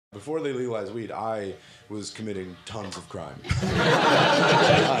Before they legalized weed, I was committing tons of crime.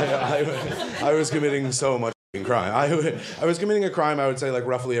 I was committing so much crime. I was committing a crime, I would say, like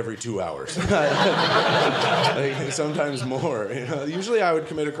roughly every 2 hours. Like, sometimes more. You know? Usually I would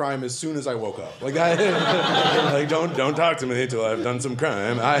commit a crime as soon as I woke up. Like, don't talk to me till I've done some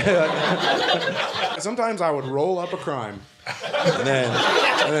crime. Sometimes I would roll up a crime. And then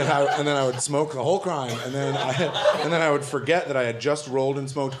I would smoke the whole crime, and then I would forget that I had just rolled and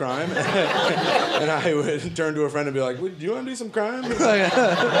smoked crime, and I would turn to a friend and be like, "Do you want to do some crime?"